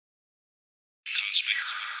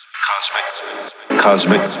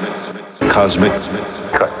Cosmic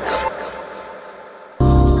cuts.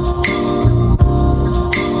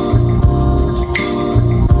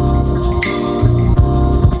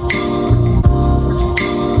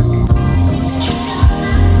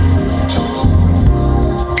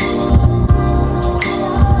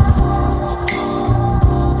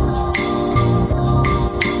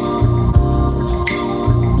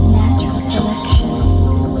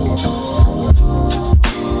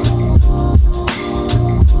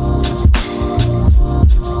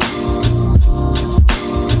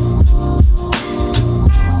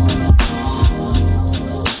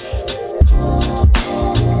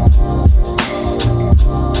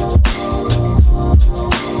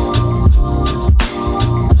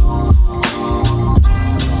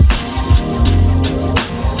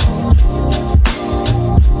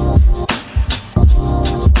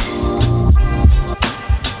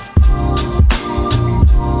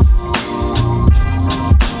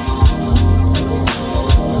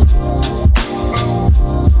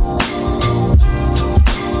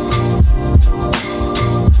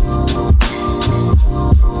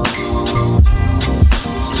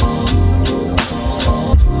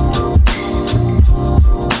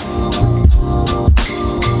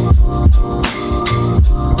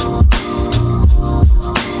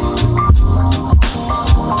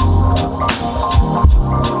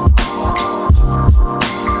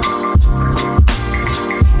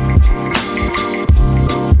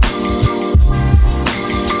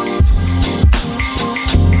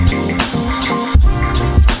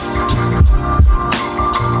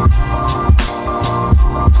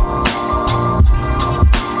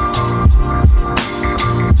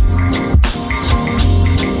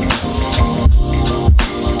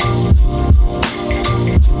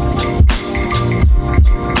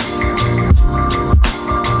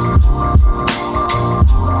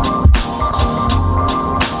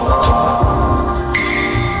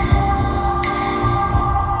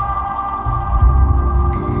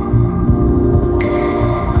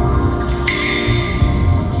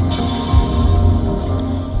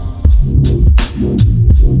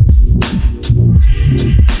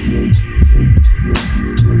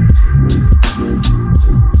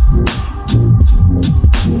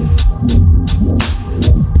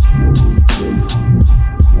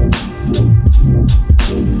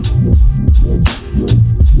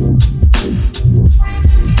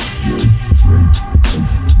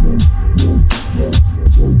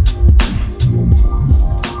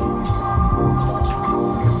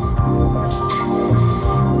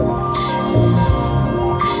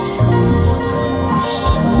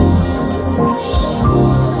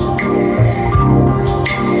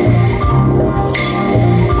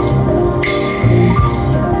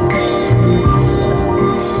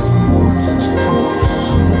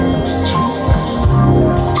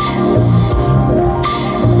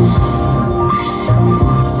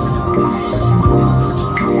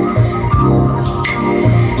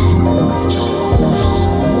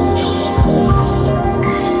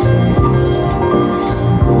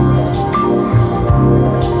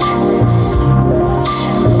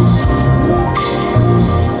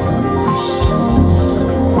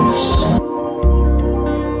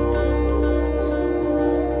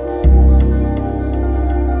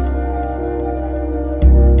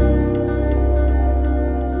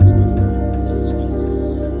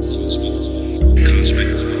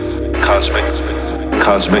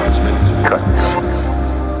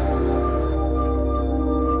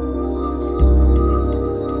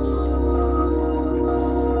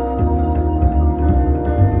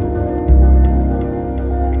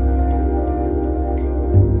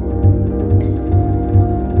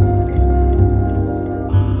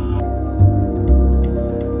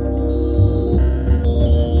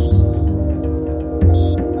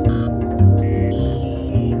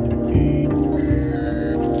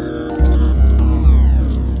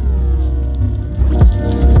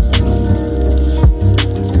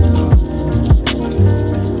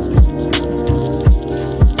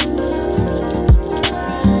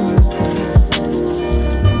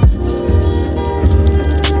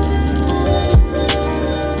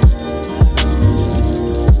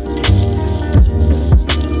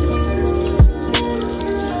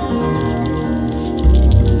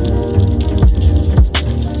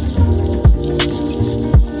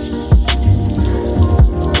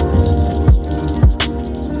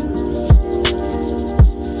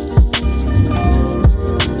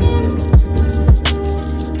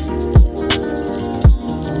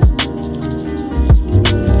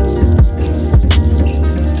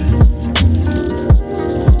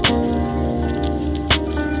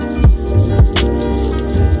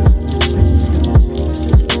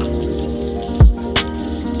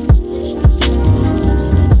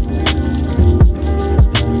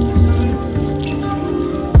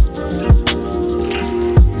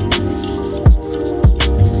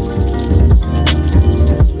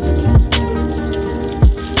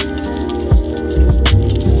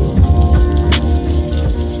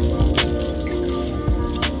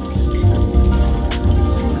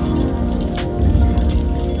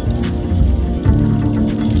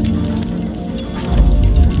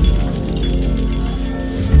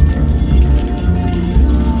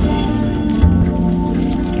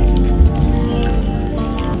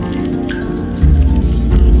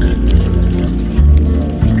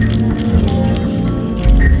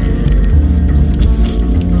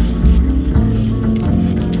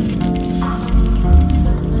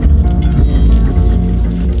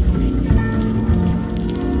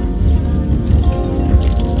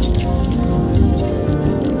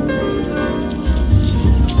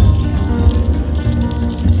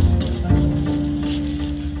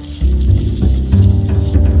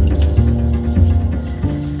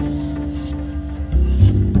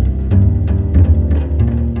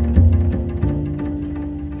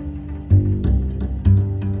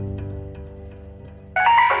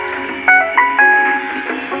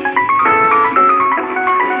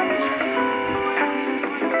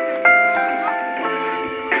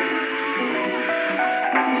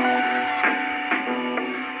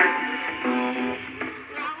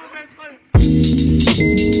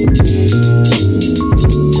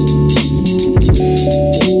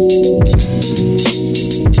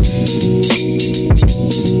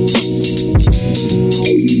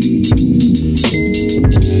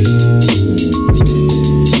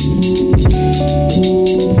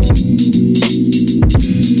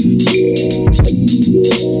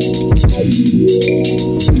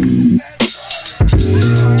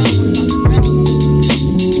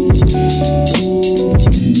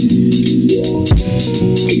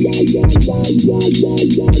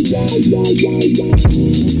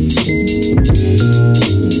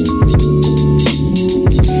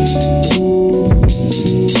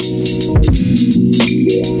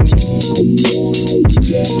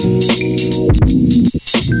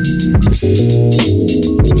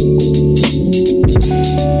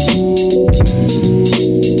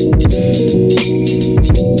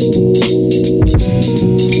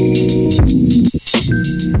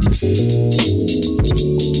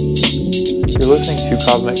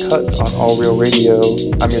 Cosmic Cuts on All Real Radio.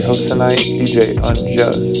 I'm your host tonight, DJ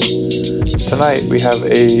Unjust. Tonight we have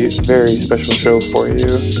a very special show for you.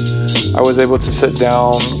 I was able to sit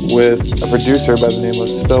down with a producer by the name of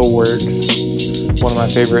Spellworks, one of my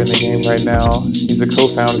favorite in the game right now. He's the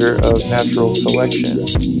co-founder of Natural Selection.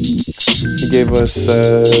 He gave us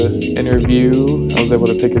an interview. I was able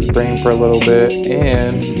to pick his brain for a little bit,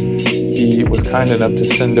 and he was kind enough to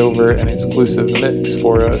send over an exclusive mix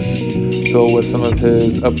for us, filled with some of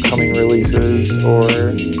his upcoming releases or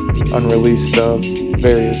unreleased stuff,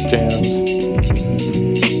 various jams.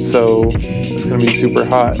 So it's going to be super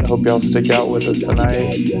hot. I hope y'all stick out with us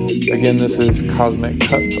tonight. Again, this is Cosmic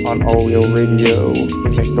Cuts on All Real Radio. We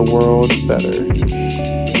make the world better.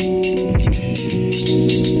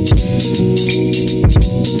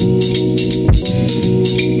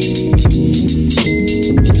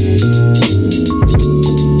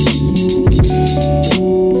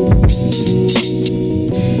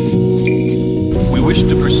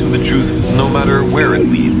 No matter where it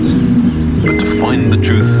leads. But to find the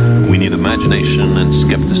truth, we need imagination and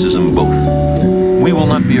skepticism both. We will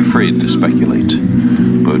not be afraid to speculate,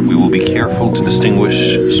 but we will be careful to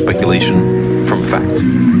distinguish speculation from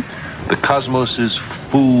fact. The cosmos is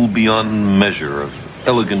full beyond measure of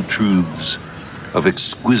elegant truths, of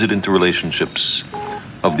exquisite interrelationships,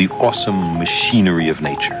 of the awesome machinery of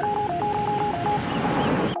nature.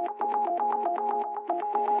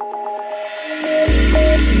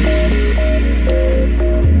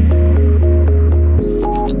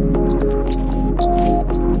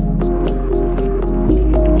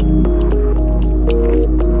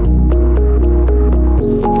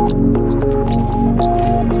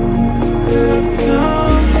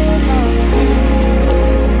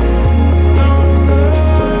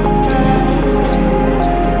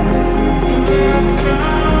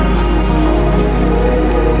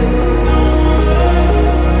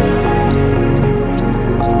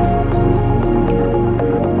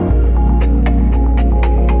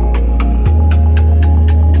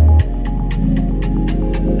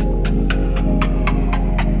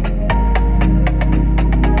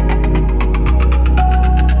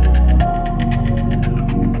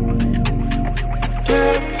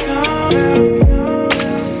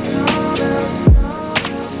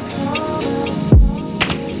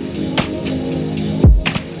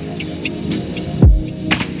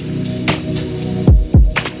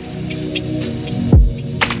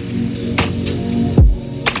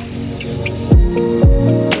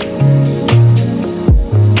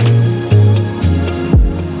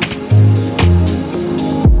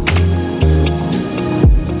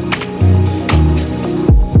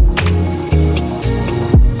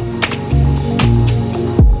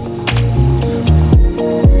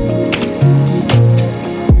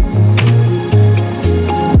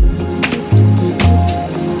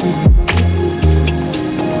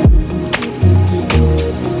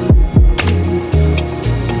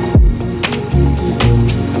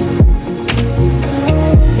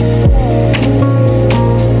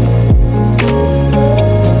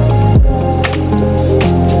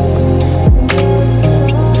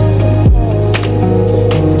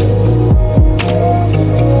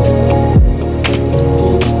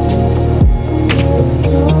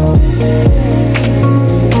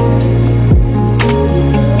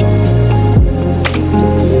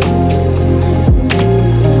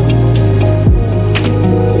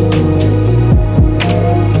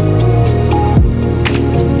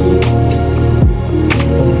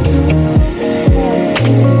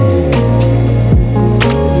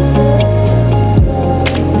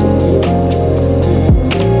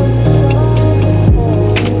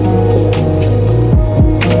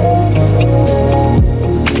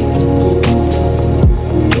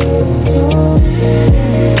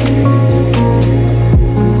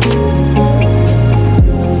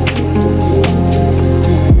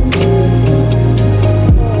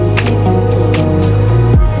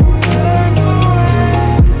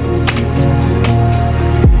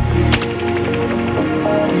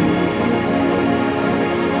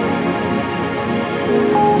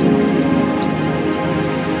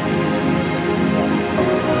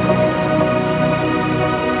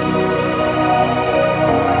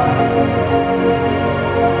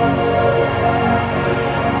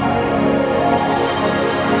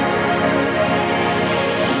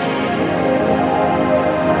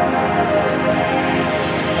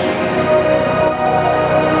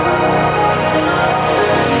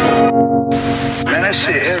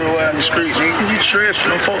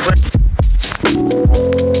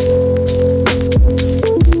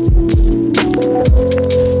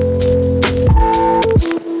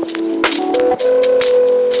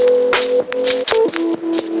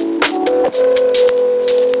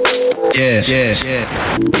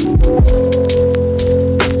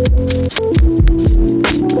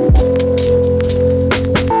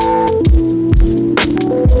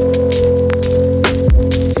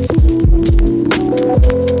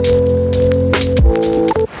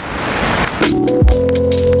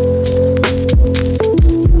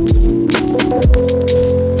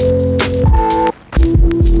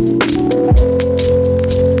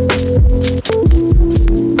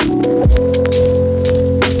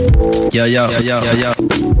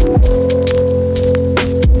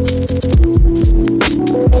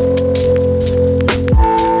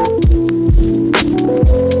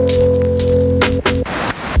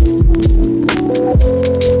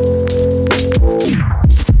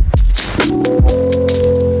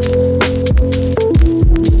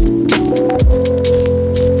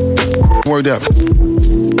 Word up.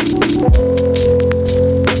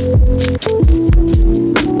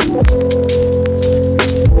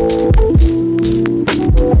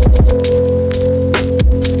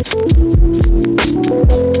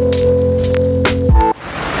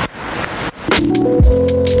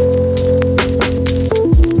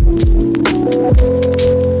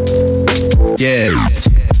 Yeah.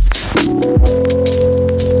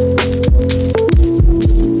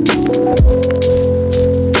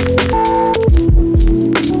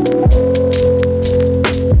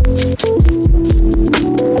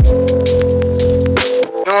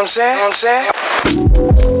 Know what I'm saying?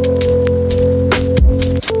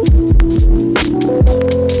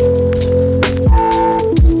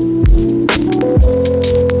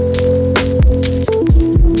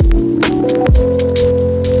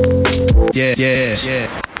 Yeah.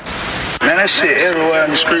 Man, that shit everywhere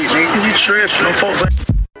in the streets, nigga. You tripping? No folks like.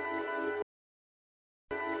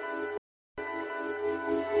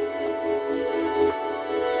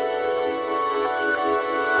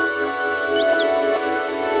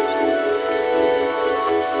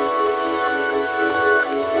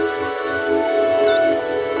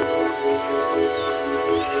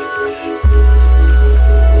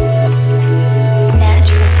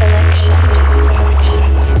 Natural selection.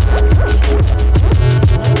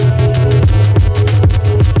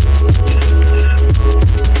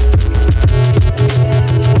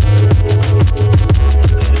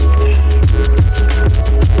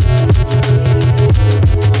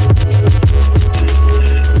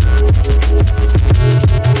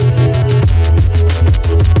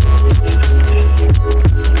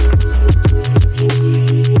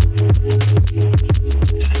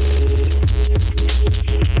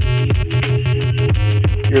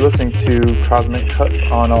 You're listening to Cosmic Cuts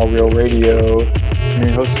on All Real Radio. I'm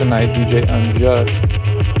your host tonight, DJ Unjust.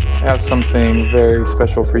 I have something very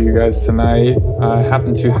special for you guys tonight. I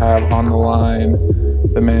happen to have on the line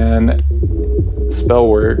the man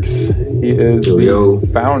Spellworks. He is the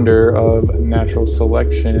founder of Natural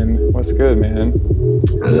Selection. What's good, man?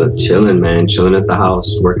 Chilling, man. Chilling at the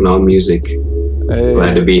house, working on music. Hey.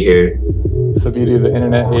 Glad to be here. It's the beauty of the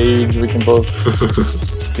internet age. We can both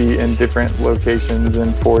be in different locations in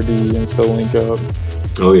 4D and still link up.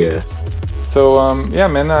 Oh, yeah. So, yeah,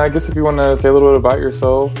 man, I guess if you want to say a little bit about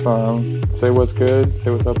yourself, say what's good,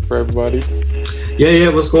 say what's up for everybody.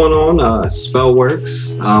 Yeah, what's going on?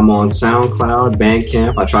 Spellworks. I'm on SoundCloud,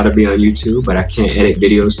 Bandcamp. I try to be on YouTube, but I can't edit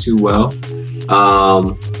videos too well.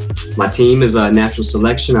 My team is Natural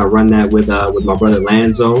Selection. I run that with my brother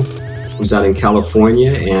Lanzo, who's out in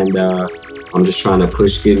California, and I'm just trying to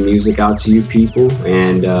push good music out to you people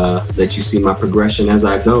and let you see my progression as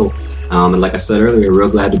I go. And like I said earlier, real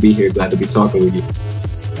glad to be here, glad to be talking with you.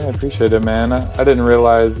 Yeah, I appreciate it, man. I didn't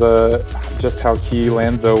realize just how key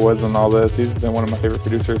Lanzo was in all this. He's been one of my favorite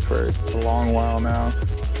producers for a long while now.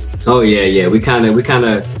 Oh yeah. We kind of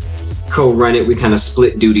co-run it. We kind of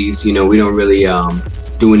split duties. You know, we don't really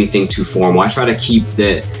do anything too formal. I try to keep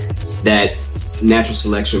that Natural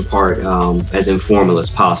Selection part as informal as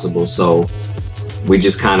possible. So we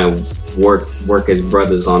just kind of work as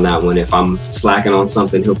brothers on that one. If I'm slacking on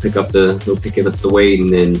something, he'll pick it up the weight,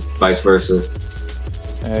 and then vice versa.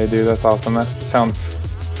 Hey, dude, that's awesome. That sounds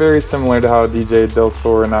very similar to how DJ Del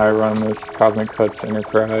Sur and I run this Cosmic Cuts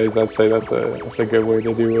Enterprise. I'd say that's a good way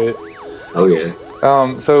to do it. Oh yeah.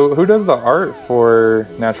 So who does the art for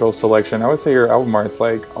Natural Selection? I would say your album art's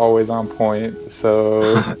like always on point. So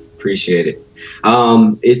appreciate it.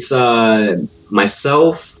 It's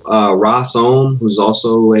myself, Ross Ohm, who's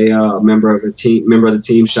also a member of the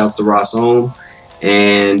team. Shouts to Ross Ohm.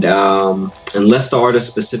 And unless the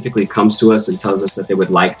artist specifically comes to us and tells us that they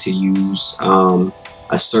would like to use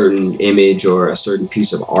a certain image or a certain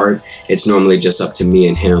piece of art, it's normally just up to me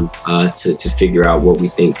and him to figure out what we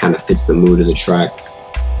think kind of fits the mood of the track.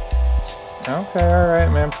 Okay, all right,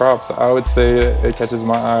 man. Props. I would say it catches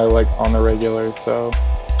my eye like on the regular, so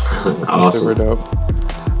Awesome. Super dope.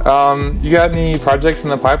 You got any projects in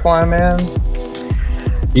the pipeline, man?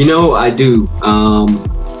 You know, I do.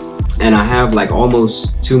 And I have like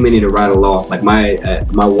almost too many to rattle off. Like my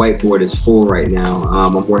whiteboard is full right now.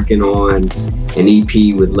 I'm working on an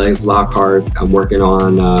EP with Les Lockhart. I'm working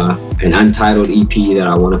on an untitled EP that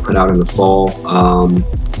I want to put out in the fall.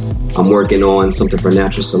 I'm working on something for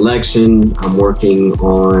Natural Selection. I'm working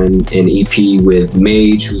on an EP with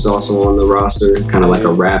Mage, who's also on the roster, kind of like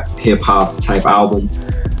a rap hip hop type album.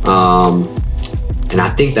 And I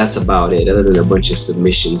think that's about it, other than a bunch of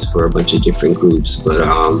submissions for a bunch of different groups. But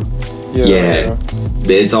yeah,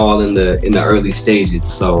 it's all in the early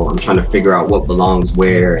stages. So I'm trying to figure out what belongs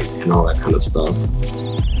where and all that kind of stuff.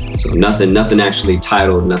 So nothing actually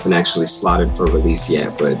titled, nothing actually slotted for release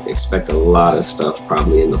yet, but expect a lot of stuff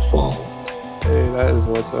probably in the fall. Hey, that is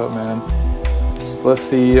what's up, man. Let's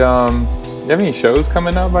see, you have any shows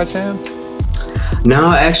coming up by chance?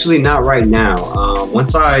 No, actually not right now.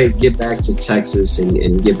 Once I get back to Texas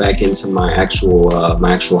and get back into my actual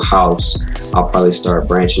house, I'll probably start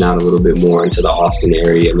branching out a little bit more into the Austin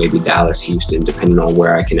area, maybe Dallas, Houston, depending on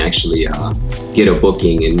where I can actually get a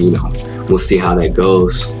booking, and we'll see how that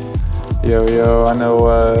goes. Yo, I know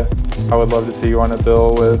I would love to see you on a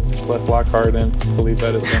bill with Les Lockhart and Philippe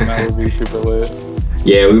Edison. That would be super lit.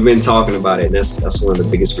 Yeah, we've been talking about it. That's one of the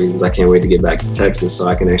biggest reasons I can't wait to get back to Texas so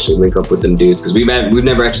I can actually link up with them dudes, because we've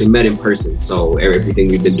never actually met in person. So everything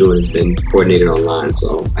we've been doing has been coordinated online.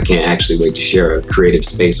 So I can't actually wait to share a creative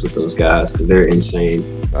space with those guys because they're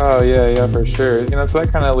insane. Oh yeah, for sure. So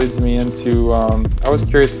that kind of leads me into I was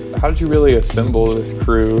curious, how did you really assemble this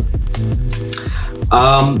crew?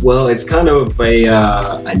 Well, it's kind of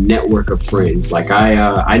a network of friends. Like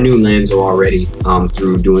I knew Lanzo already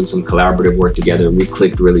through doing some collaborative work together, and we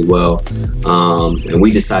clicked really well. And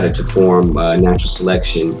we decided to form Natural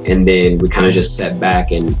Selection, and then we kind of just sat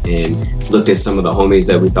back and looked at some of the homies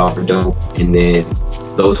that we thought were dope, and then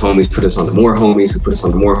those homies put us on to more homies, who put us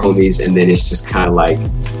on to more homies, and then it's just kind of like,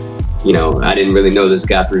 I didn't really know this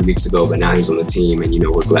guy 3 weeks ago, but now he's on the team, and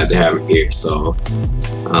we're glad to have him here. So,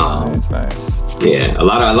 nice. Yeah, a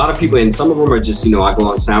lot of people, and some of them are just, I go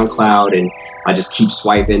on SoundCloud and I just keep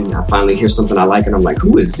swiping. I finally hear something I like, and I'm like,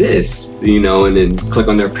 who is this? And then click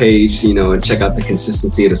on their page, and check out the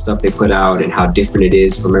consistency of the stuff they put out and how different it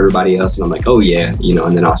is from everybody else. And I'm like, oh yeah,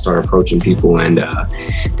 and then I'll start approaching people and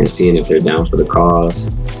seeing if they're down for the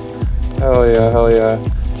cause. Hell yeah.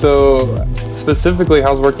 So specifically,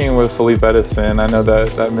 how's working with Philippe Edison? I know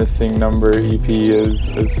that Missing Number EP is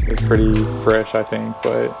pretty fresh, I think,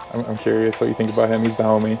 but I'm curious what you think about him. He's the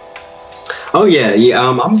homie. Oh yeah.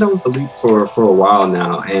 I've known Philippe for a while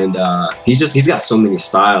now, and he's got so many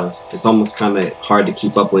styles. It's almost kind of hard to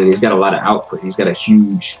keep up with. He's got a lot of output. He's got a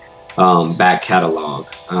huge back catalog.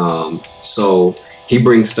 So he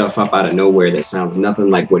brings stuff up out of nowhere that sounds nothing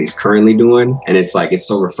like what he's currently doing, and it's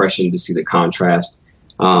so refreshing to see the contrast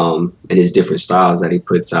and his different styles that he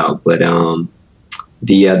puts out. But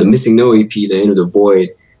the Missing No EP, The Enter the Void,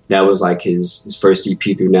 that was like his first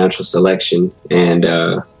EP through Natural Selection, and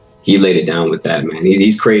he laid it down with that, man.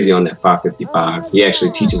 He's crazy on that 555. He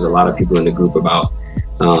actually teaches a lot of people in the group about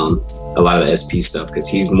a lot of the SP stuff,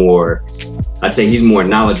 because I'd say he's more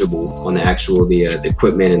knowledgeable on the actual the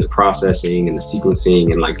equipment and the processing and the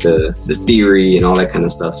sequencing and like the theory and all that kind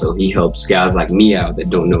of stuff. So he helps guys like me out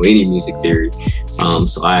that don't know any music theory.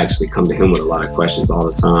 So I actually come to him with a lot of questions all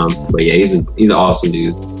the time. But yeah, he's an awesome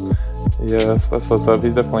dude. Yes, that's what's up.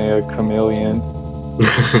 He's definitely a chameleon.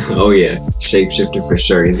 Oh yeah, shapeshifter for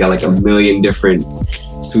sure. He's got like a million different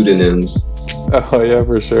pseudonyms. Oh yeah,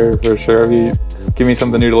 for sure. I mean, give me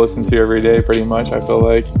something new to listen to every day, pretty much, I feel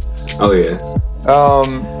like. Oh yeah.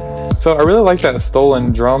 So I really like that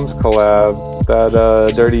Stolen Drums collab,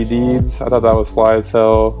 that Dirty Deeds. I thought that was fly as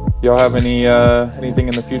hell. Y'all have anything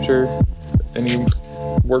in the future? Any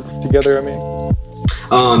work together, I mean?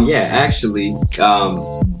 Yeah, actually,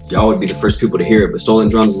 y'all would be the first people to hear it, but Stolen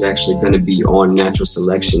Drums is actually going to be on Natural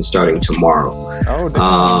Selection starting tomorrow. Oh,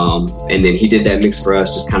 damn. And then he did that mix for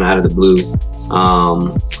us just kind of out of the blue.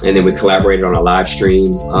 And then we collaborated on a live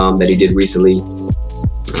stream that he did recently.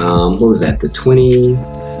 What was that?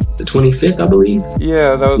 The 25th, I believe.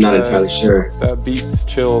 Yeah, that was not entirely sure. That Beats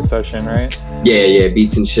Chill session, right? Yeah,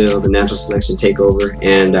 Beats and Chill, the Natural Selection takeover.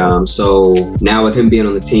 And so now with him being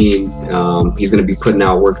on the team, he's going to be putting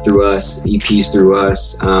out work through us, EPs through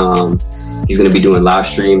us. He's going to be doing live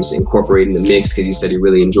streams, incorporating the mix, because he said he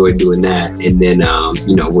really enjoyed doing that. And then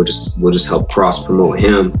we'll just help cross promote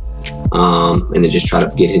him, and then just try to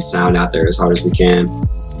get his sound out there as hard as we can.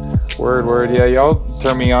 Word. Yeah, y'all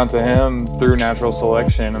turned me on to him through Natural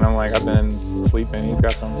Selection, and I'm like, I've been sleeping. He's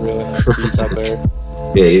got some really nice beats out there.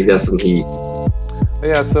 Yeah, he's got some heat.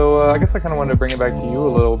 Yeah, so I guess I kind of wanted to bring it back to you a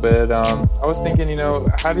little bit. I was thinking,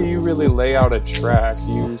 how do you really lay out a track?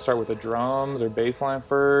 Do you start with the drums or bass line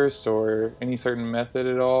first, or any certain method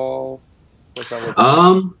at all? What's that look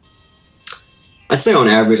like? I'd say on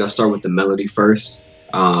average, I start with the melody first.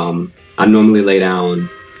 I normally lay down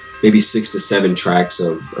maybe 6 to 7 tracks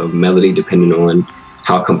of melody, depending on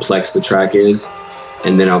how complex the track is.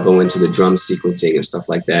 And then I'll go into the drum sequencing and stuff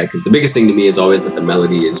like that. Because the biggest thing to me is always that the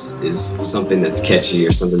melody is something that's catchy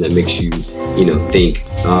or something that makes you, think.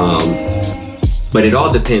 But it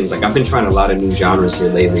all depends. Like, I've been trying a lot of new genres here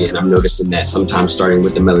lately, and I'm noticing that sometimes starting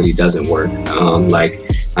with the melody doesn't work.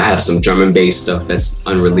 Like, I have some drum and bass stuff that's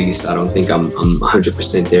unreleased. I don't think I'm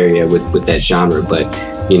 100% there yet with that genre. But,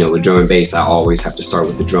 with drum and bass, I always have to start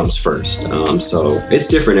with the drums first. So it's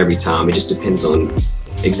different every time. It just depends on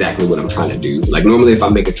exactly what I'm trying to do. Like, normally if I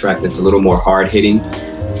make a track that's a little more hard hitting,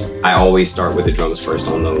 I always start with the drums first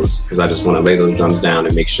on those, because I just want to lay those drums down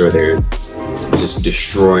and make sure they're just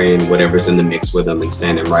destroying whatever's in the mix with them and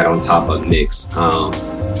standing right on top of the mix.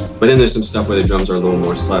 But then there's some stuff where the drums are a little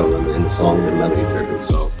more subtle and the song is melody driven.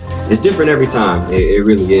 So it's different every time. It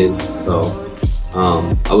really is. So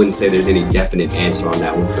I wouldn't say there's any definite answer on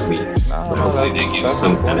that one for me. But hopefully they give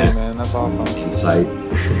some kind of insight.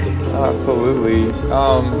 Absolutely.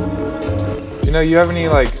 You have any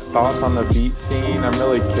thoughts on the beat scene? I'm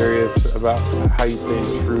really curious about how you stay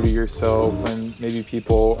true to yourself, and maybe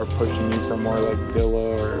people are pushing you for more like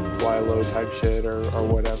Dilla or Fly Low type shit or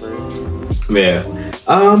whatever. Yeah.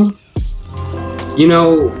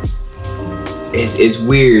 It's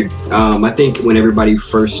weird. I think when everybody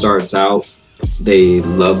first starts out, they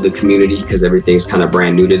love the community because everything's kind of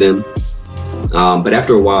brand new to them. But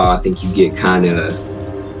after a while, I think you get kind of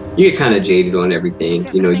jaded on everything.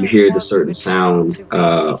 You hear the certain sound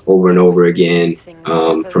over and over again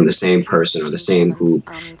from the same person or the same group,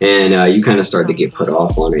 and you kind of start to get put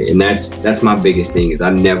off on it. And that's my biggest thing, is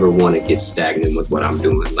I never want to get stagnant with what I'm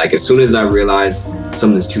doing. Like, as soon as I realize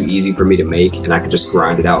something's too easy for me to make and I can just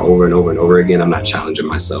grind it out over and over and over again, I'm not challenging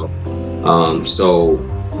myself.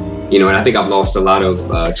 And I think I've lost a lot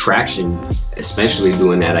of traction, especially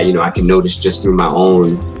doing that. I can notice just through my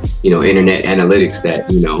own, internet analytics that,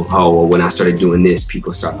 when I started doing this,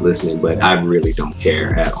 people stopped listening, but I really don't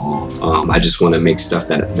care at all. I just want to make stuff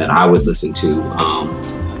that I would listen to.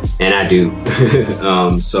 And I do.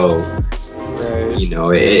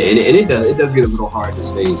 It does get a little hard to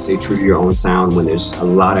stay true to your own sound when there's a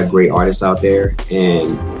lot of great artists out there,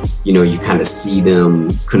 and you kind of see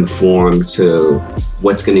them conform to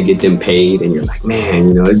what's going to get them paid, and you're like,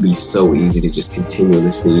 man, it'd be so easy to just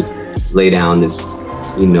continuously lay down this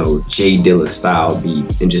Jay Dilla style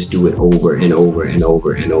beat and just do it over and over and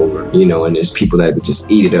over and over, and there's people that would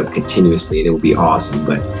just eat it up continuously and it would be awesome,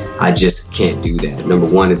 but I just can't do that. Number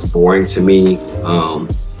one, it's boring to me.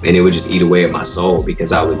 And it would just eat away at my soul,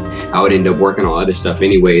 because I would end up working on other stuff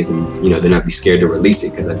anyways, and then I'd be scared to release it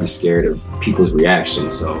because I'd be scared of people's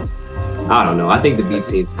reactions. So I don't know. I think the beat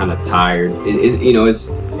scene's kind of tired.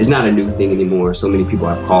 It's not a new thing anymore. So many people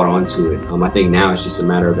have caught on to it. I think now it's just a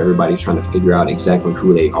matter of everybody trying to figure out exactly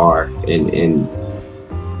who they are and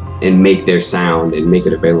make their sound and make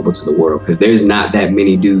it available to the world, because there's not that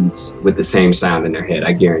many dudes with the same sound in their head.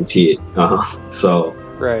 I guarantee it. So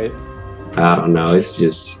right. I don't know.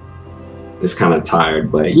 It's kind of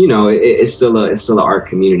tired, but it's still an art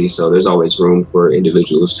community. So there's always room for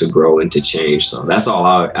individuals to grow and to change. So that's all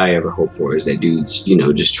I ever hope for, is that dudes,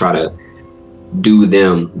 just try to do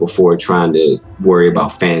them before trying to worry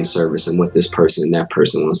about fan service and what this person and that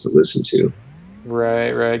person wants to listen to.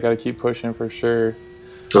 Right. Got to keep pushing for sure.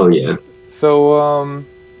 Oh yeah. So,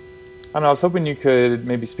 I don't know, I was hoping you could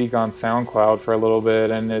maybe speak on SoundCloud for a little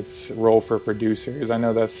bit and its role for producers. I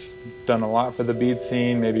know that's done a lot for the beat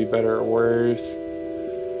scene, maybe better or worse.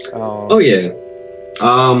 Oh yeah.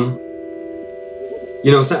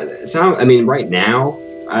 Right now,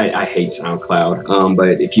 I hate SoundCloud.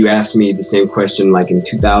 But if you asked me the same question like in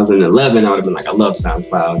 2011, I would have been like, I love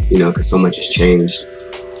SoundCloud, because so much has changed.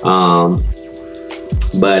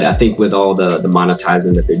 But I think with all the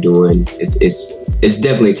monetizing that they're doing, it's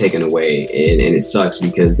definitely taken away, and it sucks,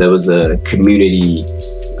 because there was a community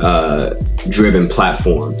driven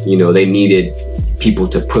platform. They needed people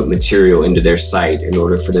to put material into their site in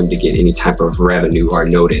order for them to get any type of revenue or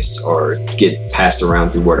notice or get passed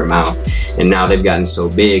around through word of mouth. And now they've gotten so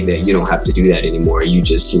big that you don't have to do that anymore. You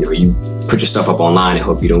just, you put your stuff up online and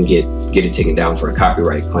hope you don't get it taken down for a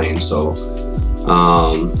copyright claim. So,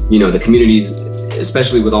 the communities,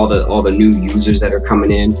 especially with all the new users that are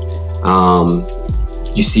coming in,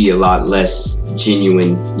 you see a lot less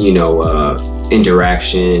genuine,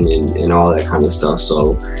 interaction and all that kind of stuff.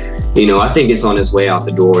 So, I think it's on its way out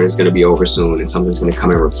the door. It's going to be over soon, and something's going to come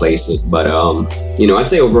and replace it. But, I'd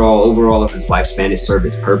say overall of its lifespan, it served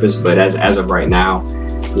its purpose. But as of right now,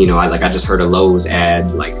 I just heard a Lowe's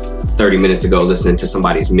ad like 30 minutes ago listening to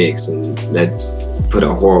somebody's mix, and that put a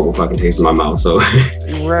horrible fucking taste in my mouth. So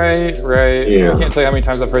right. Yeah. I can't tell you how many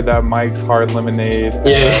times I've heard that Mike's Hard Lemonade.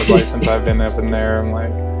 Like since I've been up in there, I'm like,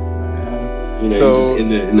 man. You know, so, you're just in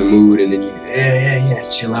the mood, and then you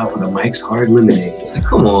chill out with a Mike's Hard Lemonade. It's like,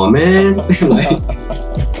 come on, man. Like,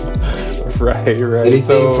 right.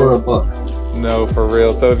 Anything for a buck. No, for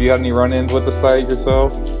real. So have you had any run-ins with the site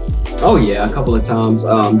yourself? Oh yeah, a couple of times.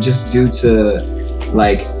 Just due to,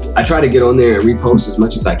 like, I try to get on there and repost as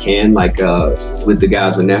much as I can, like with the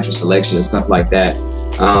guys with Natural Selection and stuff like that.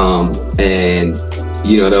 And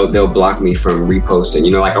you know, they'll block me from reposting.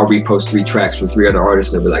 You know, like I'll repost 3 tracks from 3 other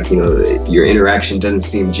artists, and they'll be like, you know, your interaction doesn't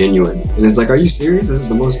seem genuine. And it's like, are you serious? This is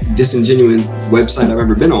the most disingenuous website I've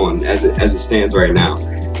ever been on as it stands right now.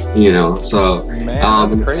 You know, so man,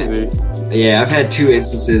 that's crazy. Yeah, I've had 2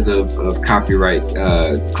 instances of copyright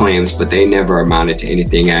claims, but they never amounted to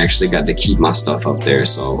anything. I actually got to keep my stuff up there,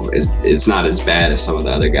 so it's not as bad as some of the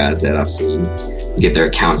other guys that I've seen get their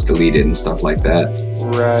accounts deleted and stuff like that.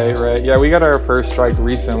 Right. Yeah, we got our first strike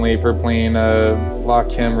recently for playing a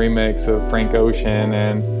Lakim remix of Frank Ocean,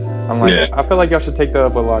 and I'm like, I feel like y'all should take that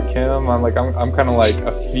up with Lakim. I'm like, I'm kind of like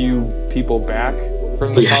a few people back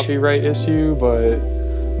from the copyright issue, but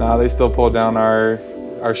nah, they still pulled down our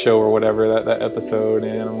show or whatever, that episode,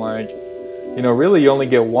 and I'm like, you know, really you only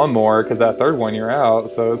get one more because that third one you're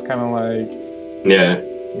out. So it's kind of like,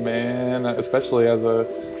 man, especially as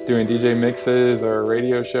doing DJ mixes or a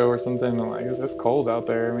radio show or something, I'm like, it's cold out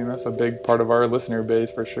there. I mean, that's a big part of our listener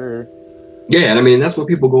base for sure. Yeah, and I mean, that's what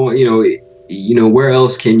people go, you know, where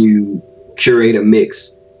else can you curate a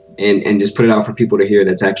mix and just put it out for people to hear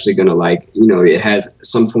that's actually going to, like, you know, it has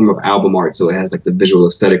some form of album art, so it has like the visual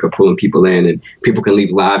aesthetic of pulling people in, and people can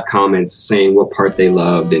leave live comments saying what part they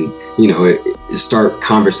loved, and, you know, it start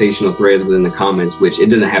conversational threads within the comments, which it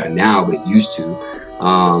doesn't happen now, but it used to.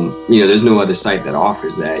 You know, there's no other site that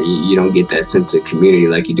offers that. You don't get that sense of community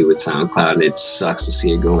like you do with SoundCloud, and it sucks to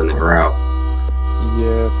see it going that route.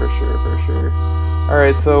 Yeah, for sure. All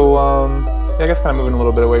right, so I guess kind of moving a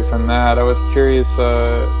little bit away from that, I was curious,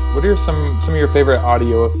 what are some of your favorite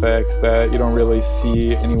audio effects that you don't really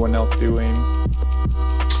see anyone else doing?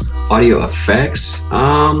 Audio effects?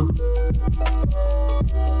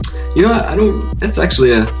 You know, I don't. That's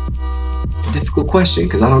actually a difficult question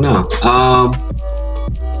because I don't know.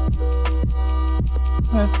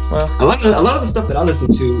 A lot of the stuff that I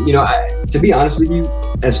listen to, you know, to be honest with you,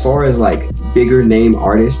 as far as like bigger name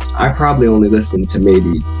artists, I probably only listen to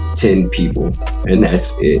maybe 10 people, and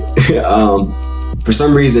that's it. For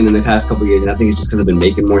some reason in the past couple of years, and I think it's just because I've been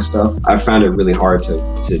making more stuff, I've found it really hard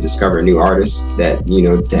to discover new artists that, you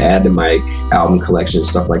know, to add to my album collection and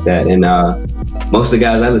stuff like that. And most of the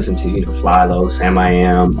guys I listen to, you know, Fly Low, Sam I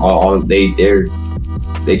Am,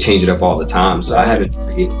 they change it up all the time. So I haven't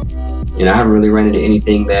really run into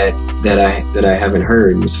anything that I haven't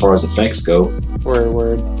heard as far as effects go.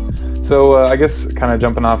 Word. So I guess kind of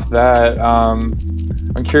jumping off that,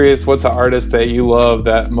 I'm curious, what's an artist that you love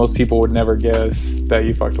that most people would never guess that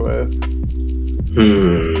you fucked with?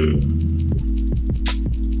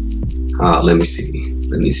 Let me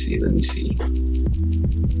see.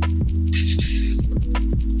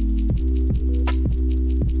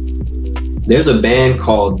 There's a band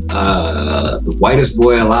called The Whitest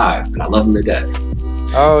Boy Alive, and I love them to death.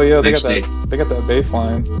 Oh yeah, they got that bass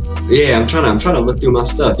line. Yeah, I'm trying to look through my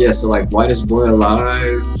stuff. Yeah, so like Whitest Boy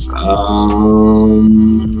Alive.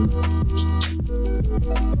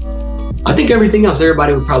 I think everything else,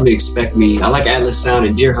 everybody would probably expect me. I like Atlas Sound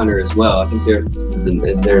and Deer Hunter as well. I think they're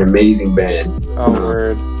an amazing band. Oh,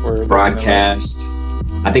 word. Broadcast.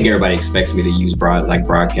 I think everybody expects me to use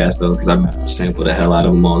Broadcast though, because I sample the hell out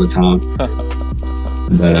of them all the time.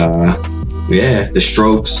 But yeah, The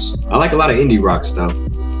Strokes. I like a lot of indie rock stuff.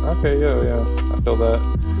 Okay, yeah, I feel that.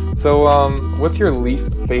 So, what's your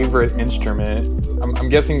least favorite instrument? I'm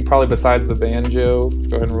guessing probably besides the banjo. Let's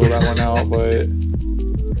go ahead and rule that one out. But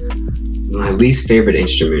my least favorite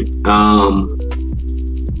instrument.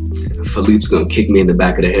 Philippe's gonna kick me in the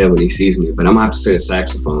back of the head when he sees me, but I'm gonna have to say a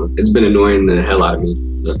saxophone. It's been annoying the hell out of me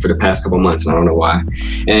for the past couple months, and I don't know why.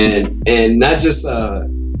 And not just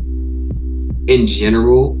in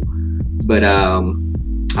general, but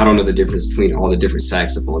I don't know the difference between all the different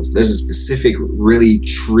saxophones. But there's a specific really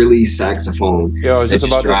trilly saxophone I was just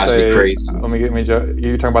about drives to say, me crazy.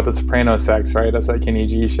 You're talking about the soprano sax, right? That's that Kenny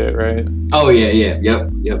G shit, right? Oh yeah,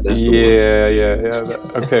 yep. That's the one.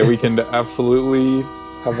 Yeah. Okay, we can absolutely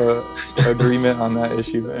have a agreement on that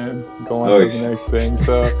issue, then. Go on to the next thing.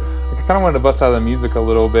 So I kind of wanted to bust out of the music a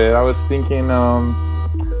little bit. I was thinking,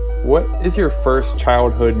 what is your first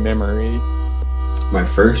childhood memory? My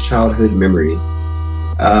first childhood memory.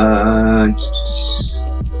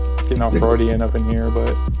 Getting all Freudian up in here,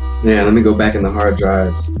 but yeah, let me go back in the hard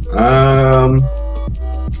drive.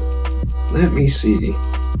 Let me see.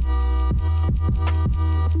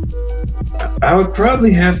 I would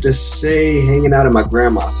probably have to say hanging out at my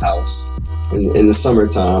grandma's house in the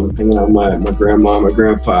summertime, hanging out with my grandma and my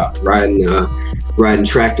grandpa, riding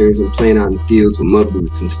tractors and playing out in the fields with mud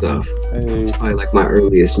boots and stuff. hey, It's probably like my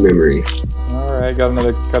earliest memory. all right, got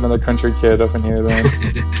another country kid up in here then.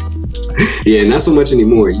 Yeah, not so much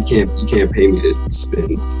anymore. You can't pay me to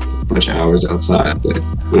spend a bunch of hours outside. But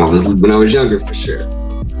when I was younger, for sure.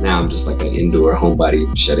 Now I'm just like an indoor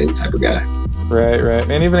homebody shut-in type of guy. Right.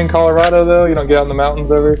 And even in Colorado though, you don't get out in the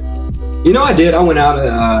mountains ever? You know, I did. I went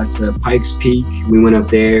out to Pikes Peak. We went up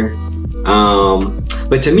there.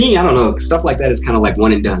 But to me, I don't know. Stuff like that is kind of like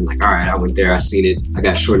one and done. Like, all right, I went there. I seen it. I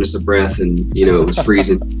got shortness of breath, and it was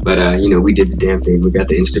freezing. But we did the damn thing. We got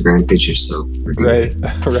the Instagram pictures, so we're good.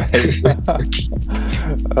 Right.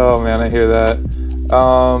 Oh man, I hear that.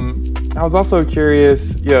 I was also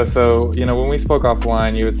curious. Yeah. So when we spoke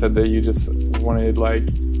offline, you had said that you just wanted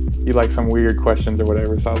you like some weird questions or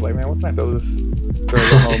whatever. So I was like, man, what can I throw this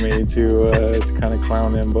homie to kind of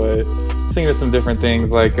clown him? But I'm thinking of some different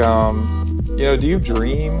things like, do you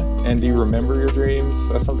dream and do you remember your dreams?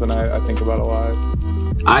 That's something I think about a lot.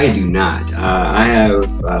 I do not.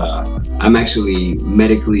 I'm actually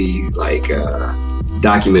medically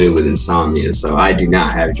documented with insomnia, so I do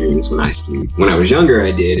not have dreams when I sleep. When I was younger,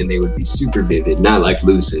 I did, and they would be super vivid, not like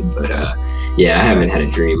lucid, but yeah, I haven't had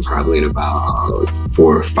a dream probably in about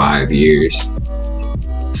 4 or 5 years.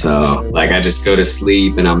 So, I just go to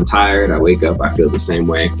sleep and I'm tired. I wake up, I feel the same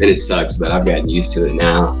way. And it sucks, but I've gotten used to it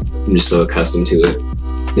now. I'm just so accustomed to it.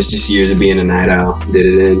 It's just years of being a night owl. Did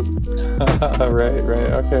it in. Right.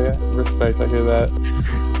 Okay, respect. I hear that.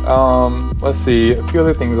 Let's see. A few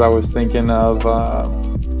other things I was thinking of.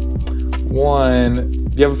 One,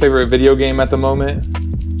 do you have a favorite video game at the moment?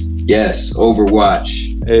 Yes, Overwatch.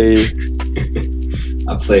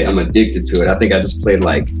 I'm addicted to it. I think I just played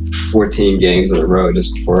 14 games in a row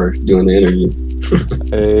just before doing the interview.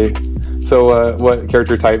 So what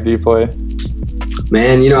character type do you play?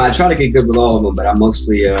 Man, I try to get good with all of them, but I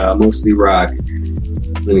mostly rock.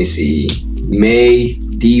 Let me see. Mei,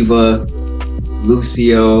 D.Va,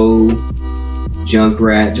 Lucio,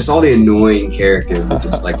 Junkrat, just all the annoying characters that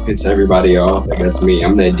just piss everybody off. That's me.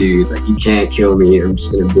 I'm that dude. You can't kill me. I'm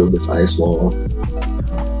just gonna build this ice wall.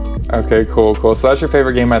 Okay, cool. So that's your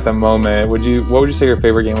favorite game at the moment. What would you say your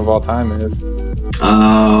favorite game of all time is?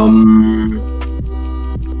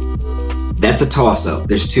 That's a toss-up.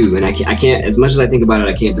 There's two, and I can't. As much as I think about it,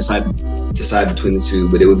 I can't decide between the two.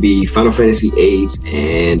 But it would be Final Fantasy VIII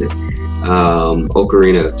and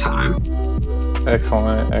Ocarina of Time.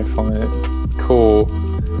 Excellent. Cool.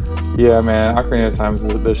 Yeah, man. Ocarina of Time is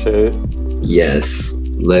the shit. Yes.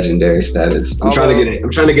 Legendary status. I'm trying to get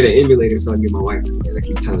an emulator so I can get my wife to play. I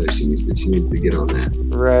keep telling her she needs to get on that.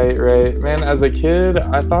 Right. Man, as a kid,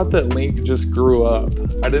 I thought that Link just grew up.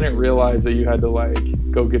 I didn't realize that you had to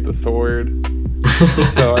go get the sword.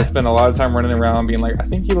 So I spent a lot of time running around being I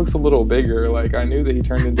think he looks a little bigger. I knew that he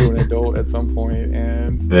turned into an adult at some point,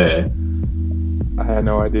 and yeah. I had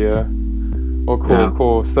no idea. Well,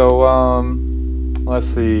 cool. So, let's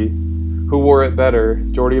see. Who wore it better,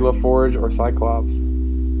 Geordi LaForge or Cyclops?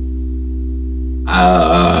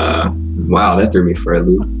 Wow, that threw me for a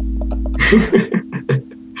loop.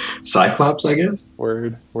 Cyclops, I guess.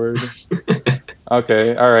 Word.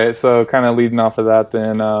 Okay, all right. So, kind of leading off of that,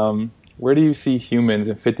 then, where do you see humans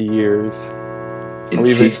in 50 years? In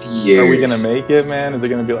 50 years, are we gonna make it, man? Is it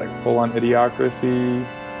gonna be full on idiocracy?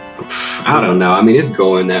 I don't know. I mean, it's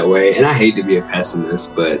going that way, and I hate to be a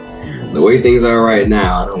pessimist, but the way things are right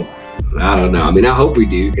now, I don't know. I mean, I hope we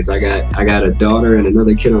do, because I got a daughter and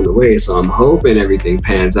another kid on the way, so I'm hoping everything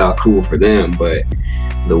pans out cool for them. But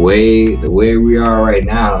the way we are right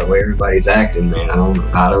now, the way everybody's acting, man, I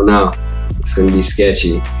don't know. It's gonna be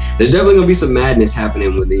sketchy. There's definitely gonna be some madness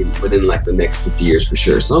happening within the next 50 years for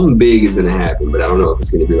sure. Something big is gonna happen, but I don't know if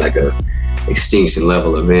it's gonna be a extinction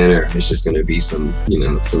level event or if it's just gonna be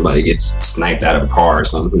somebody gets sniped out of a car or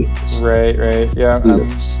something. Right. Yeah. I'm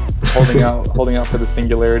holding out for the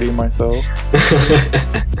singularity myself.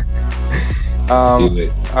 Let's do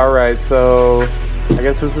it. All right. So I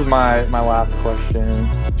guess this is my last question.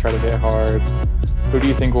 Try to hit hard. Who do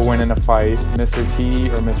you think will win in a fight, Mr. T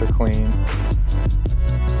or Mr. Clean?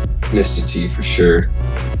 Mr. T for sure.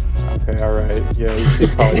 Okay, all right. Yeah,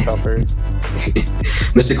 he's probably tougher.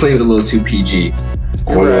 Mr. Clean's a little too PG.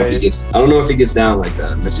 I don't know if he gets down like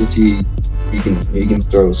that. Mr. T, he can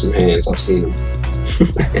throw some hands. I've seen him.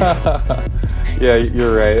 Yeah,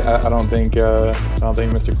 you're right. I don't think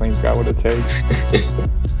Mr. Clean's got what it takes.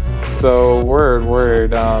 So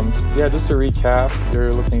word. Yeah, just to recap,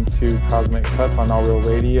 you're listening to Cosmic Cuts on All Real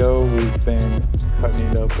Radio. We've been cutting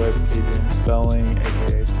it up with Adrian Spelling,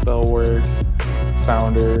 aka Spellworks,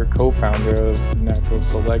 co-founder of Natural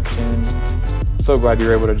Selection. So glad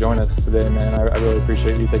you're able to join us today, man. I really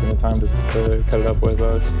appreciate you taking the time to cut it up with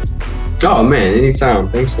us. Oh man,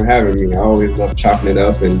 anytime. Thanks for having me. I always love chopping it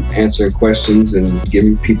up and answering questions and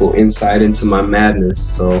giving people insight into my madness.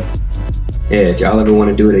 So yeah, if y'all ever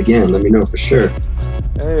want to do it again, let me know for sure.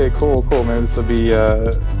 Hey, cool. Maybe this will be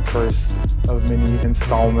first of many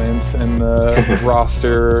installments in the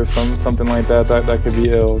roster or something like that. That could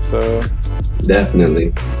be ill. So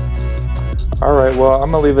definitely. All right. Well,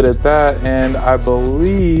 I'm gonna leave it at that, and I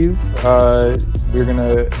believe we're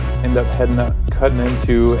gonna end up cutting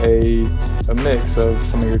into a mix of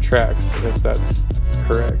some of your tracks, if that's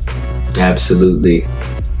correct. Absolutely.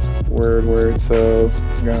 Word. So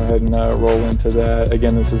go ahead and roll into that.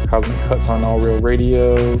 Again, this is Cosmic Cuts on All Real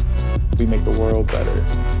Radio. We make the world better.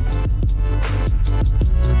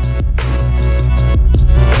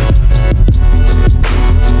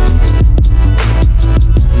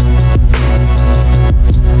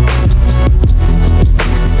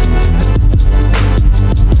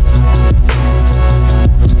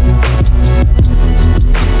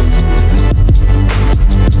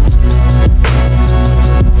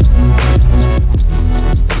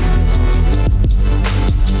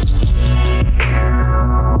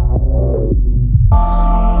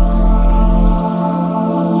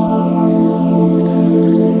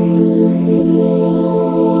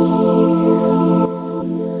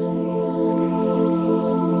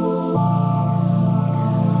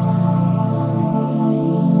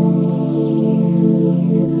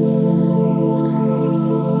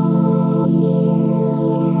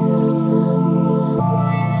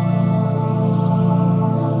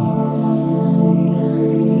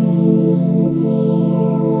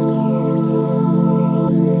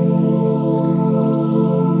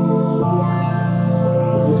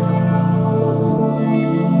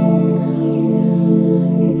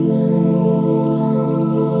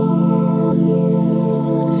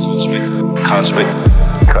 Cosmic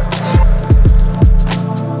Cuts.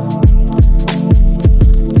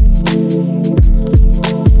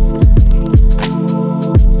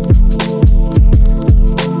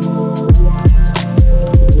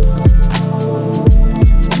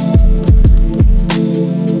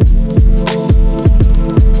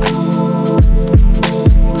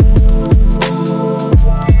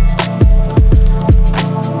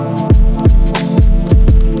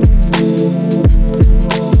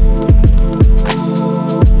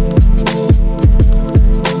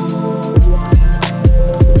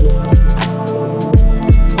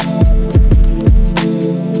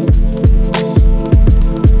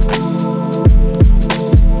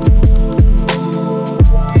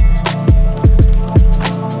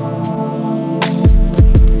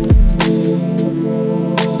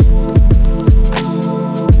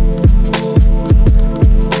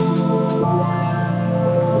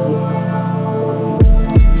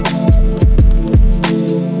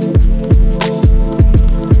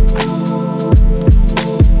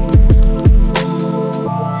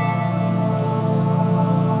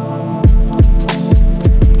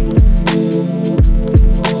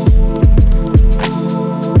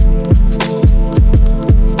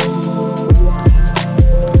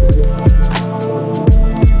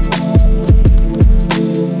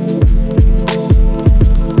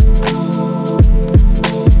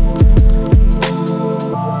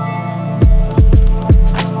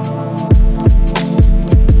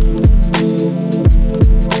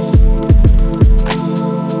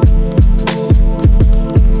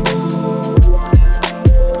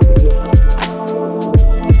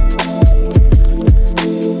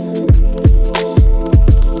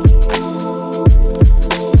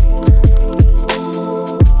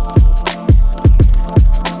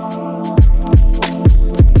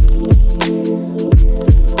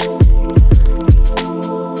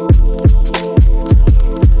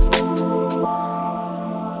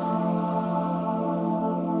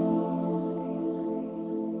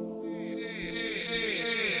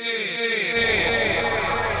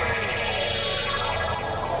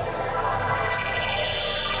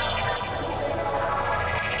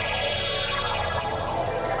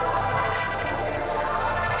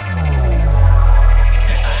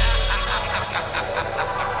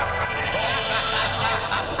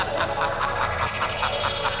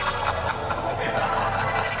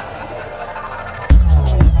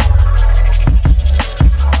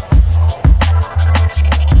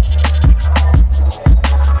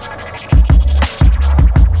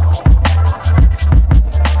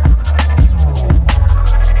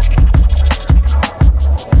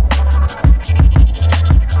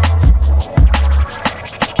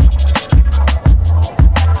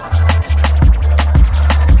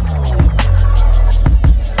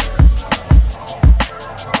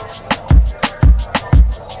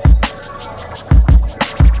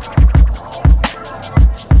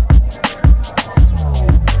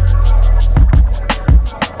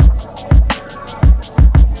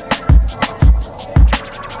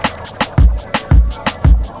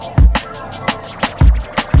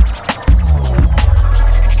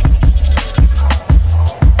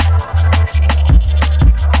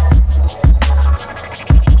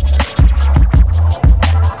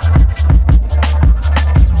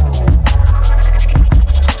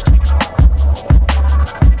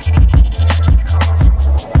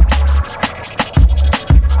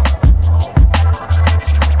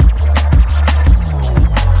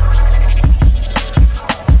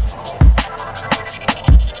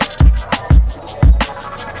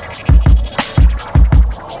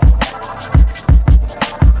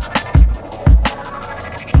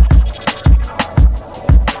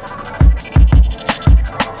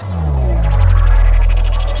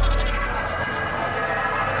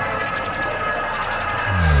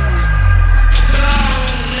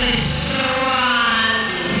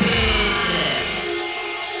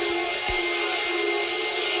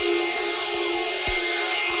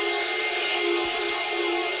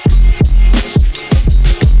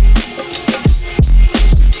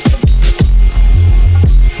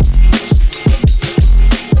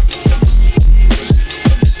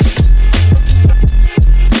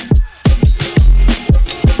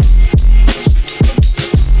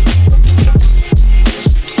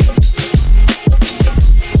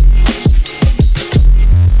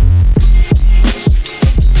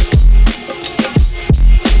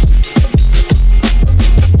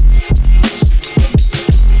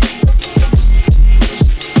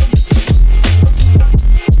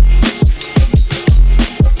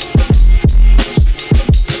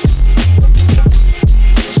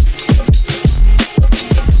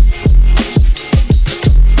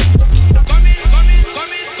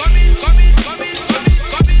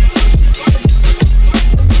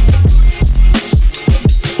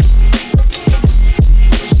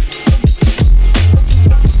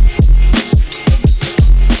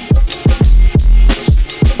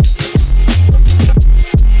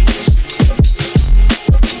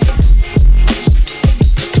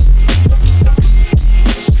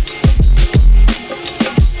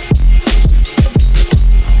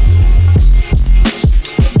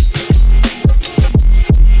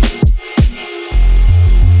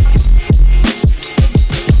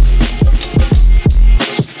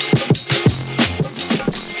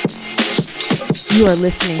 You are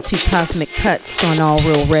listening to Cosmic Cuts on All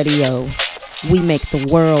Real Radio. We make the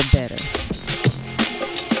world better.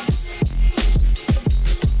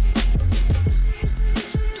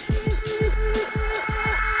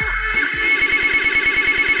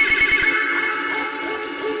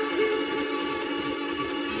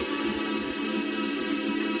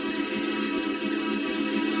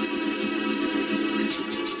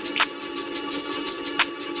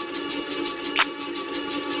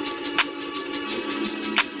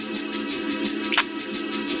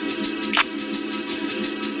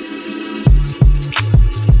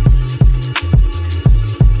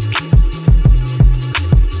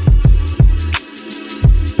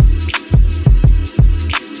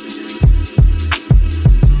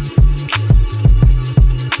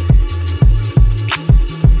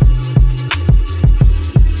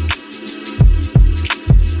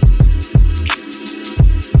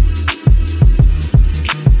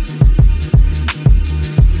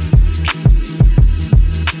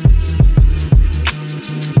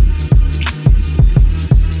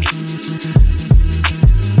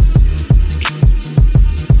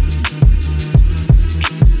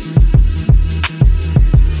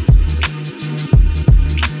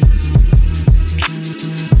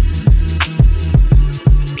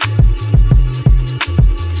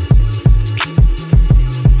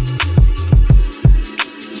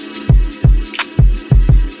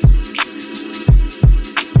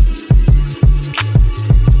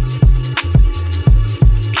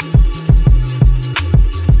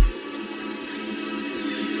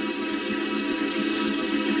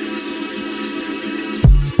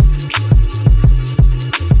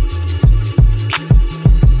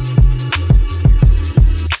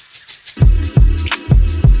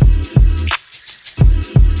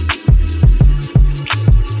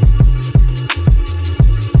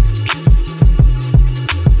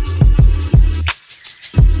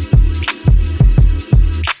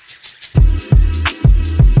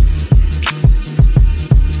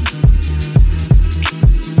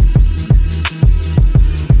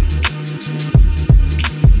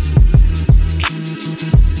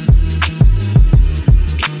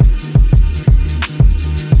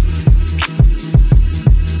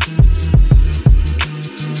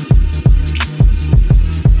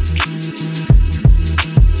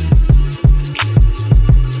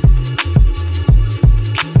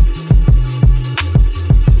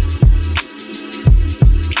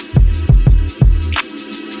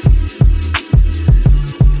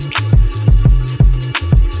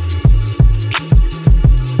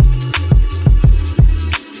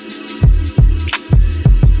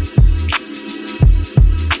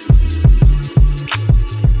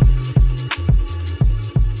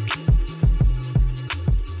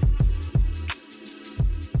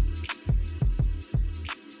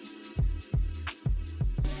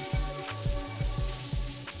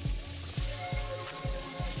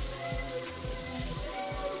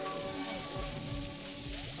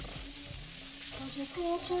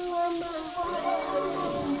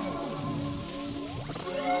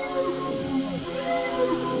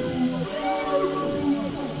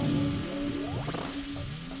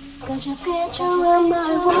 Got your picture on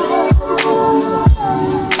my wall.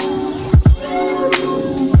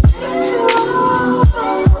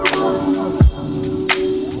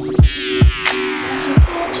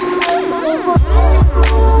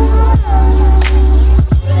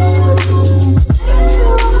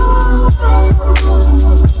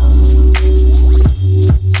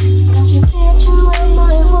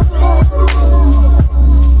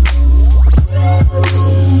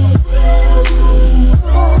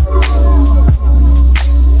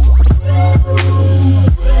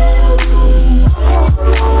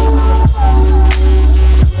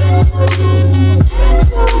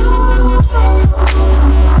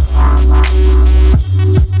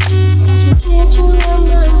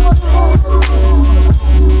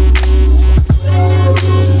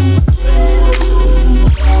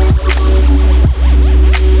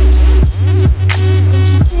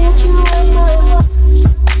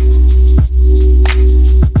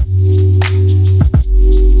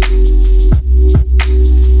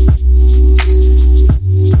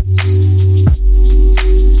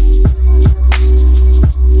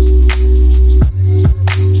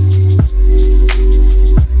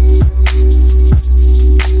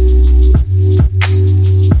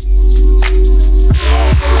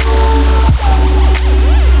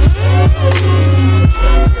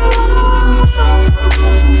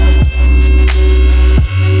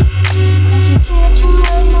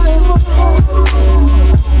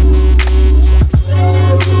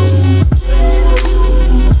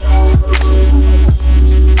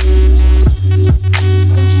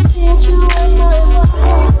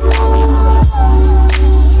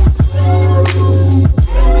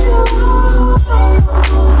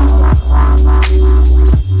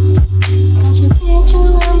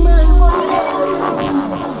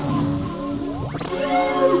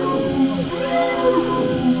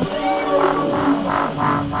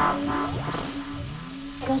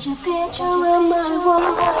 Put your picture on my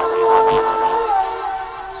wall.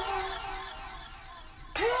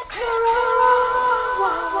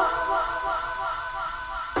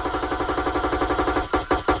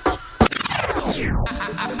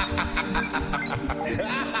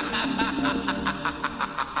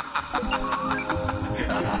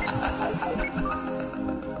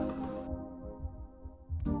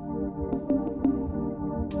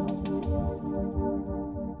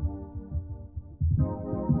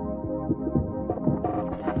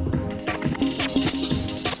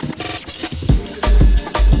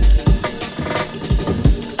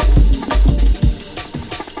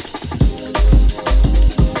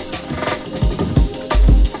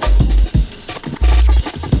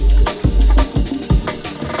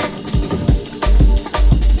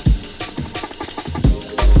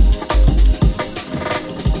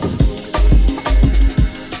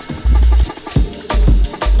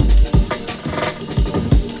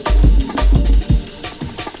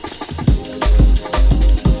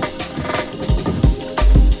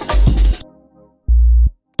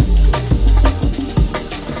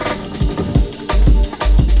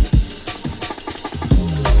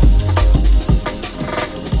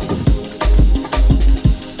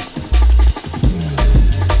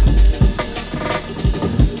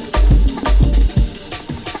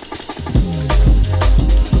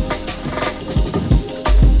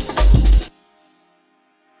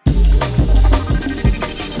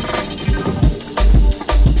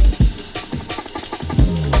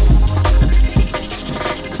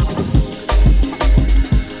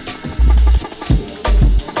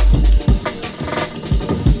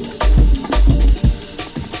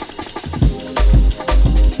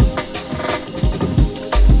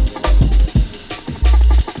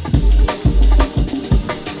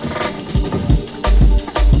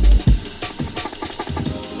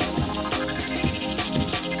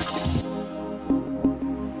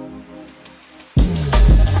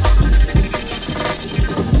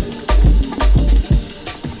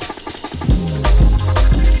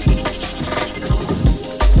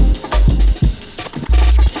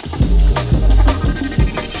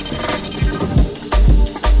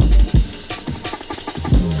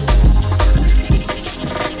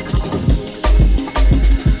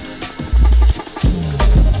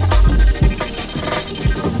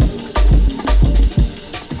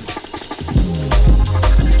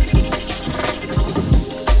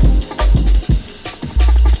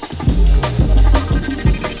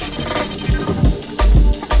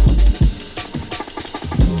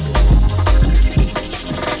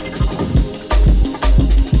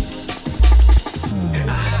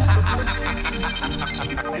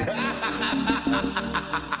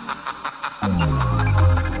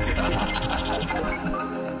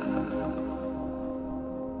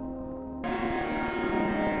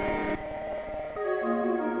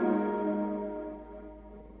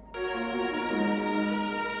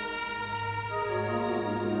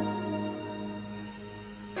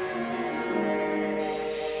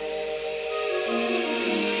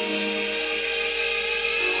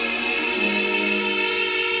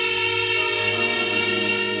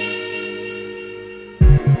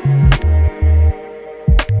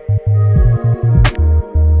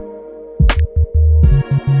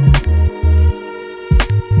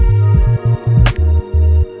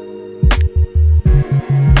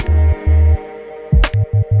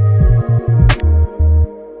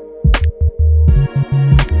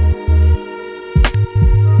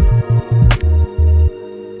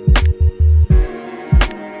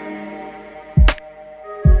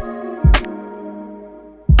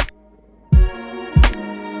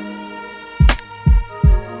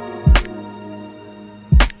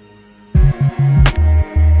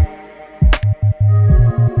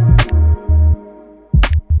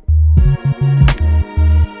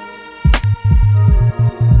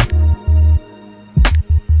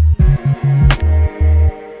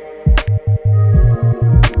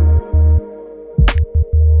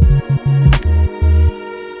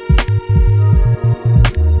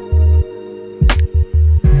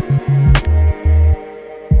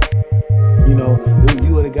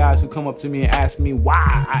 guys who come up to me and ask me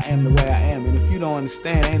why I am the way I am. And if you don't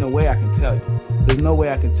understand, ain't no way I can tell you. There's no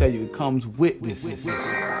way I can tell you. It comes with this.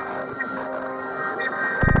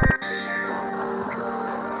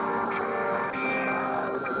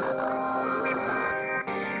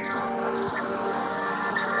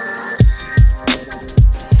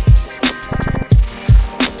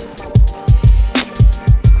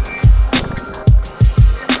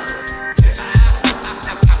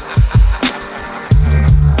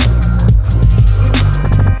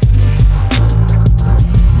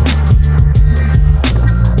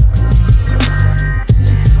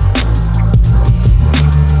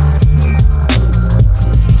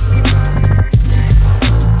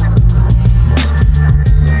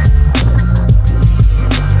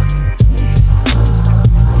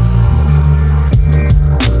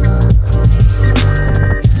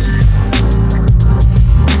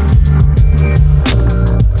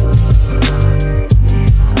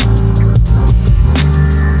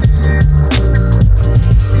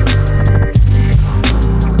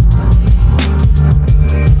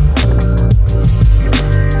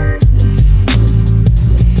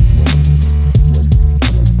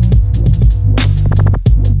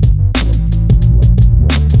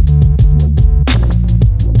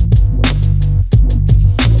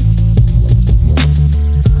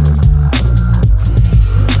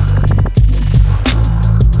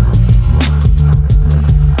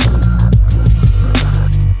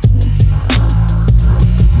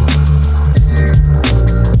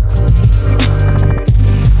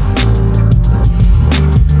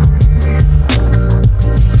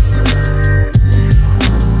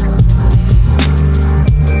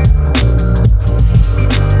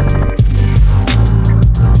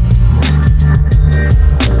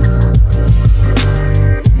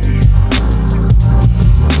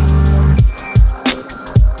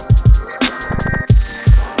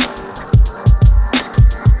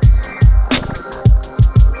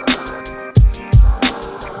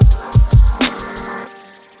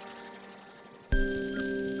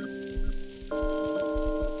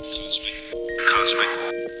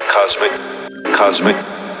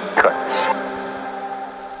 Cuts.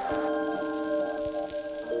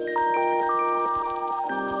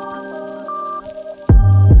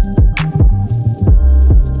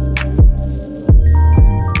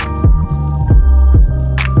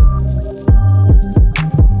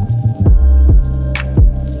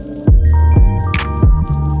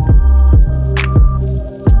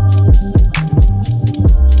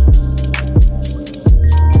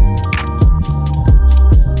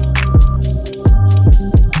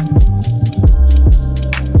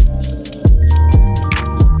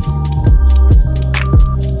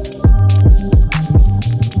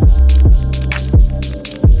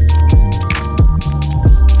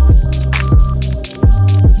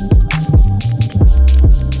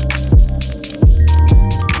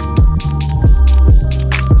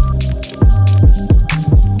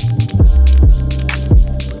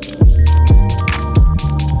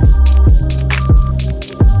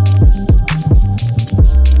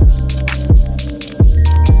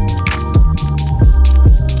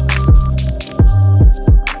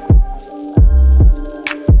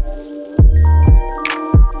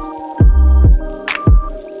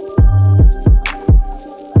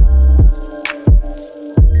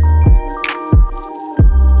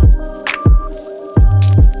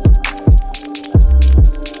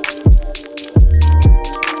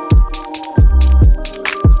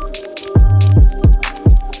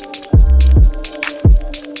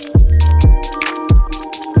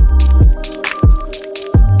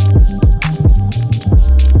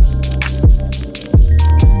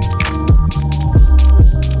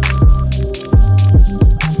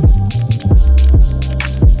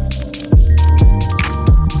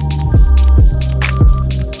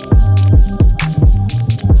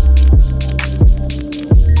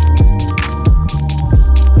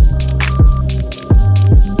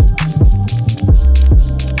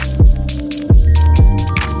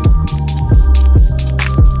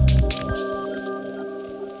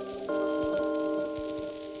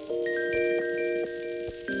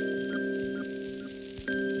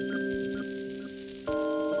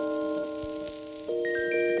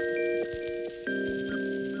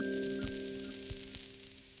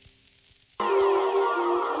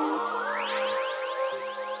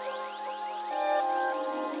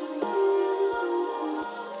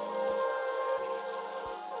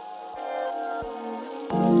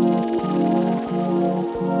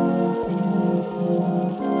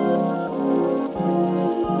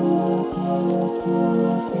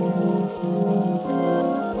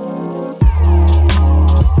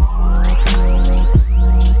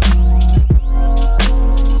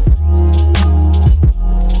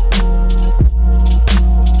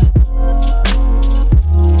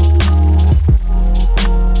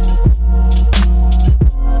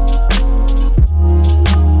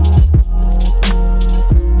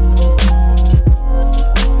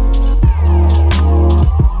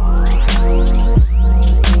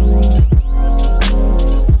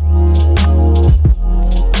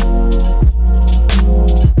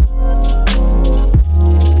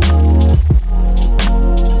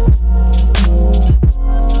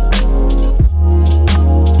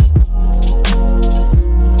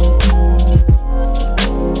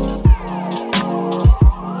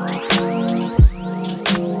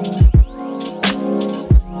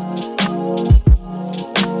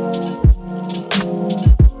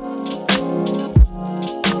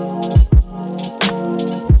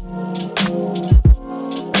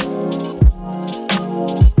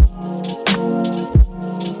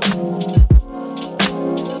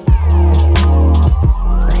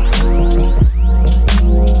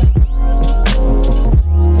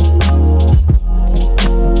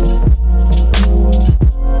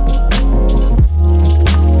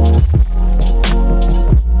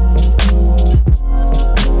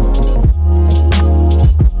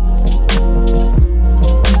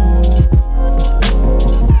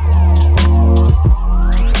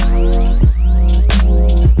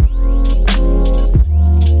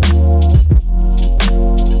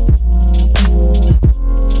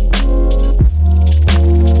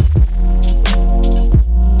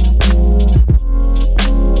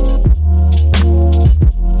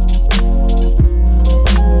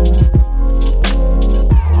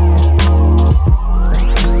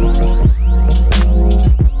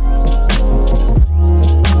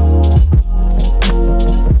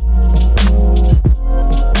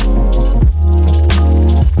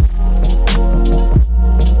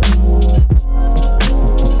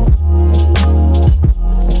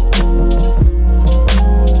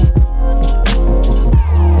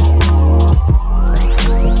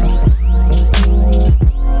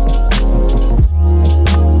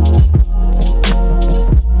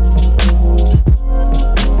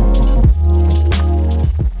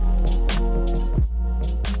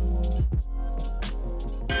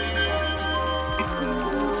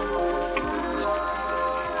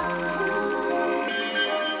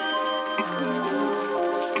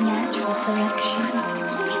 Natural Selection.